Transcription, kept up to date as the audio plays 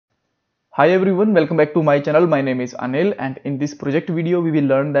Hi everyone, welcome back to my channel. My name is Anil, and in this project video we will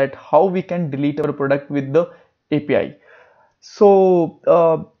learn that how we can delete our product with the API.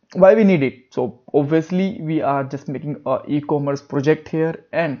 Why we need it? So obviously we are just making a e-commerce project here,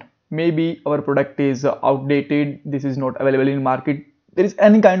 and maybe our product is outdated, this is not available in market, there is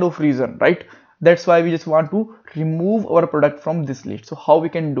any kind of reason, right? That's why we just want to remove our product from this list. So how we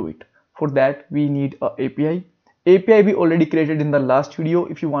can do it? For that we need a API we already created in the last video.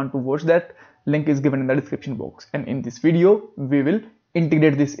 If you want to watch that, link is given in the description box. And in this video we will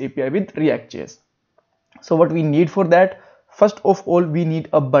integrate this API with React.js. So what we need for that, first of all we need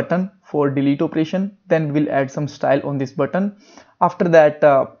a button for delete operation, then we'll add some style on this button. After that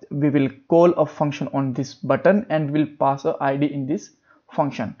we will call a function on this button and we'll pass a ID in this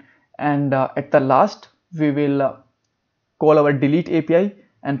function, and at the last we will call our delete API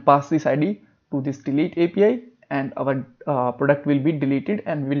and pass this ID to this delete API, and our product will be deleted,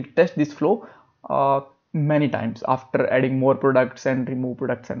 and we'll test this flow many times after adding more products and remove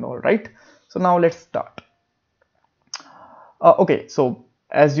products and all, right? So now let's start. Okay, so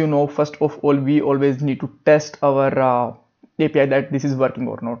as you know, first of all we always need to test our API that this is working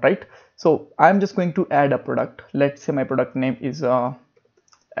or not, right? So I'm just going to add a product. Let's say my product name is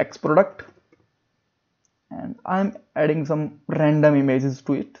X product, and I'm adding some random images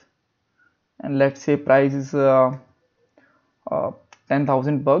to it, and let's say price is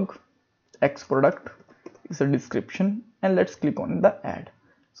 10,000 bug. X product is a description, and let's click on the add.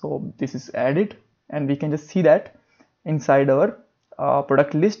 So this is added, and we can just see that inside our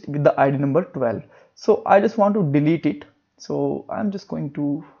product list with the ID number 12. So I just want to delete it, so I'm just going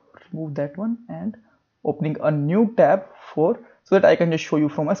to remove that one and opening a new tab so that I can just show you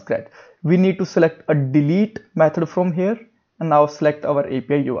from a scratch. We need to select a delete method from here, and now select our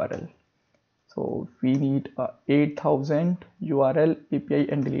API URL. So we need a 8000 URL API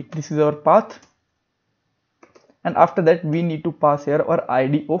and delete. This is our path, and after that we need to pass here our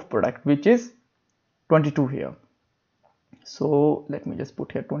ID of product, which is 22 here. So let me just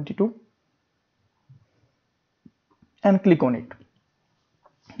put here 22 and click on it.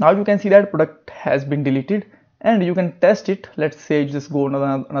 Now you can see that product has been deleted, and you can test it. Let's say just go on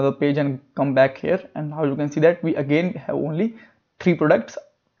another page and come back here, and now you can see that we again have only 3 products.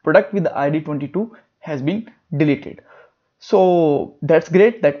 Product with the ID 22 has been deleted. So that's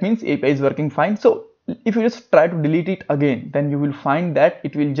great, that means API is working fine. So if you just try to delete it again, then you will find that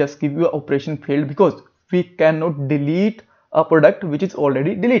it will just give you an operation failed, because we cannot delete a product which is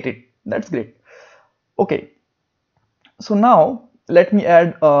already deleted. That's great. Okay, so now let me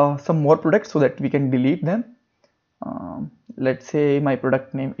add some more products so that we can delete them. Let's say my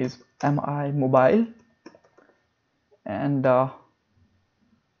product name is MI mobile, and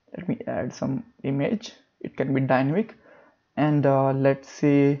let me add some image. It can be dynamic, and let's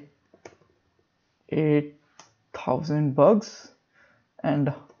say 8000 bugs,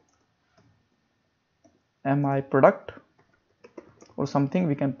 and MI product or something.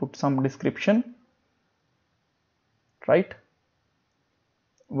 We can put some description, right?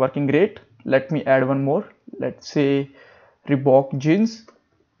 Working great. Let me add one more. Let's say Reebok jeans,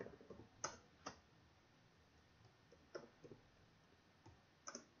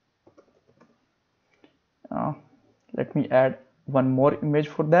 let me add one more image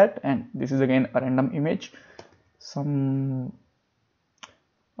for that, and this is again a random image, some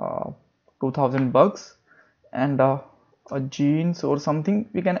 2000 bucks, and a jeans or something.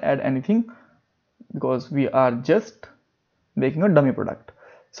 We can add anything because we are just making a dummy product.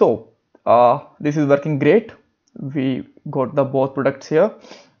 So this is working great. We got the both products here.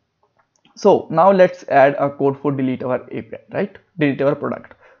 So now let's add a code for delete our API, right? Delete our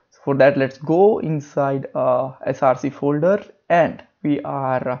product. So for that, let's go inside a src folder, and we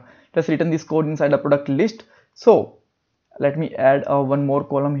are just written this code inside a product list. So let me add one more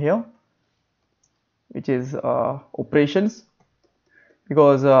column here, which is operations,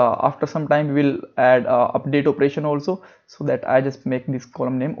 because after some time we will add update operation also, so that I just make this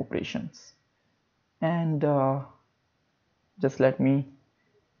column name operations. And just let me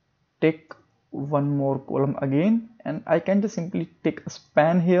take one more column again, and I can just simply take a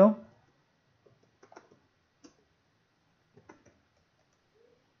span here,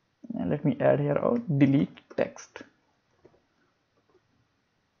 and let me add here a delete text.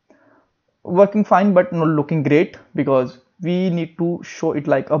 Working fine, but not looking great, because we need to show it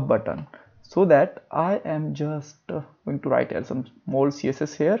like a button. So that I am just going to write here some small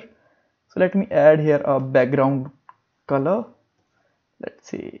CSS here. So let me add here a background color, let's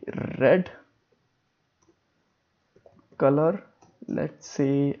say red color, let's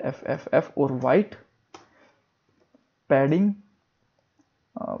say FFF or white, padding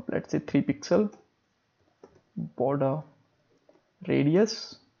let's say 3 pixel, border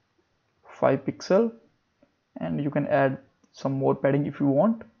radius 5 pixel, and you can add some more padding if you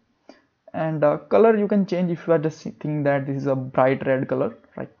want. And color you can change if you are just thinking that this is a bright red color,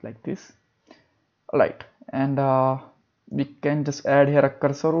 right, like this. Alright, and we can just add here a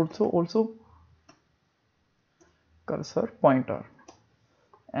cursor also cursor pointer,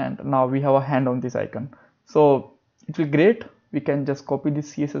 and now we have a hand on this icon. So it will great. We can just copy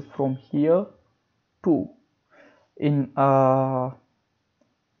this CSS from here to in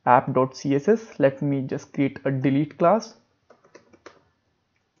app.css. Let me just create a delete class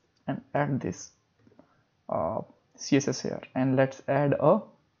and add this CSS here, and let's add a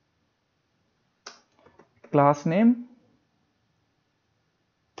class name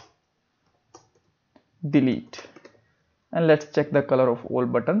delete, and let's check the color of all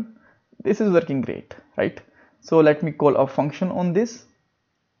button. This is working great, right? So let me call a function on this.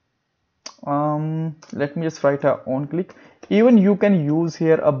 Let me just write a on click. Even you can use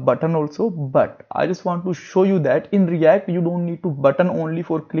here a button also, but I just want to show you that in React you don't need to button only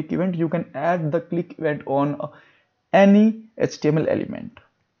for click event. You can add the click event on any HTML element.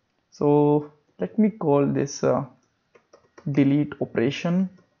 So let me call this delete operation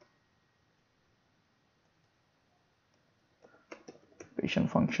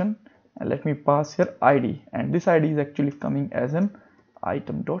function, and let me pass here id, and this id is actually coming as an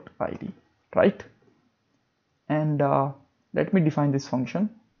item.id, right? And let me define this function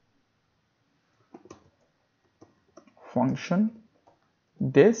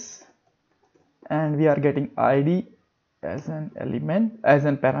this, and we are getting id as an element, as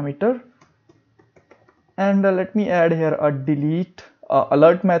an parameter. And let me add here a delete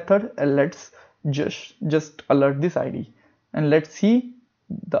alert method, and let's just alert this id, and let's see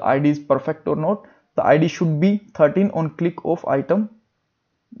the id is perfect or not. The id should be 13 on click of item.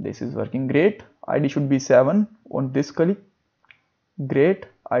 This is working great. id should be 7 on this click, great.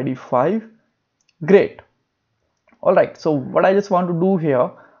 id 5, great. All right, so what I just want to do here,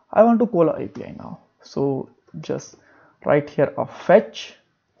 I want to call an API now. So just write here a fetch,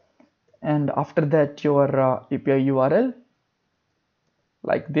 and after that your API URL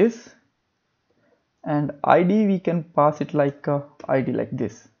like this, and id we can pass it like id like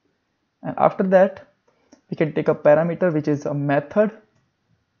this, and after that we can take a parameter which is a method,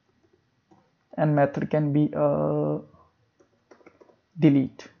 and method can be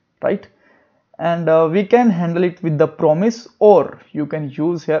delete, right? And we can handle it with the promise, or you can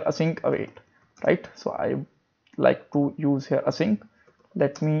use here async await, right? So I like to use here async.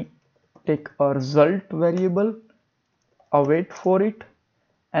 Let me take a result variable, await for it,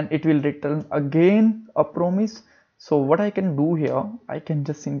 and it will return again a promise. So what I can do here, I can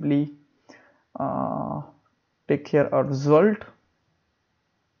just simply take here a result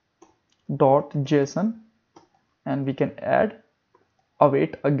dot json, and we can add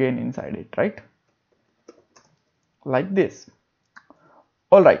await again inside it, right? Like this.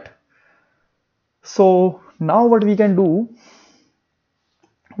 All right, so now what we can do,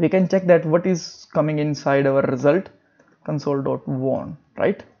 we can check that what is coming inside our result console.warn,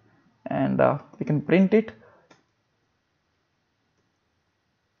 right? And we can print it.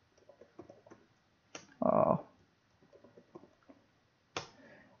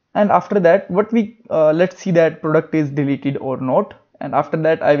 And after that, what we let's see that product is deleted or not. And after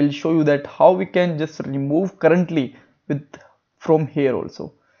that, I will show you that how we can just remove currently with from here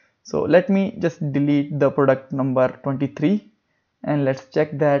also. So let me just delete the product number 23, and let's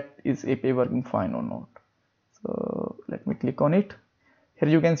check that is API working fine or not. So let me click on it. Here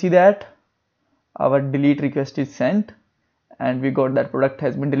you can see that our delete request is sent, and we got that product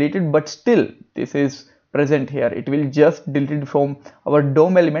has been deleted, but still this is present here. It will just delete from our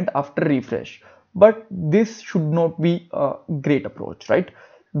DOM element after refresh. But this should not be a great approach, right?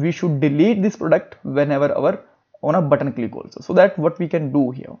 We should delete this product whenever our on a button click also. So that what we can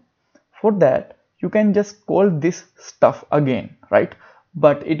do here, for that you can just call this stuff again, right?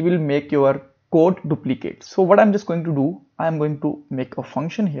 But it will make your code duplicate. So what I'm just going to do, I'm going to make a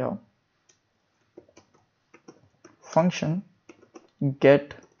function here, function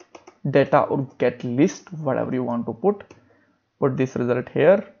get data or get list, whatever you want to put this result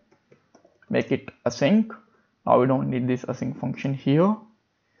here, make it async. Now we don't need this async function here,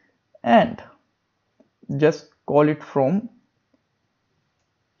 and just call it from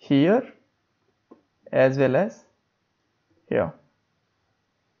here as well as here,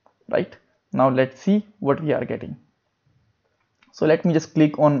 right? Now let's see what we are getting. So let me just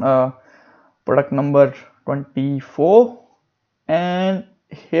click on product number 24, and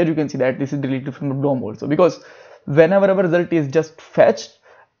here you can see that this is deleted from the DOM also, because whenever our result is just fetched,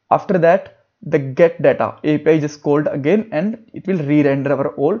 After that, the get data API just called again, and it will re-render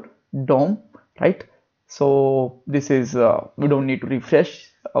our old DOM, right? So this is we don't need to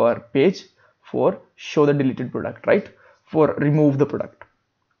refresh our page for show the deleted product, right? For remove the product.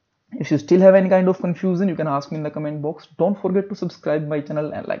 If you still have any kind of confusion, you can ask me in the comment box. Don't forget to subscribe my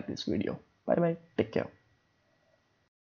channel and like this video. Bye bye. Take care.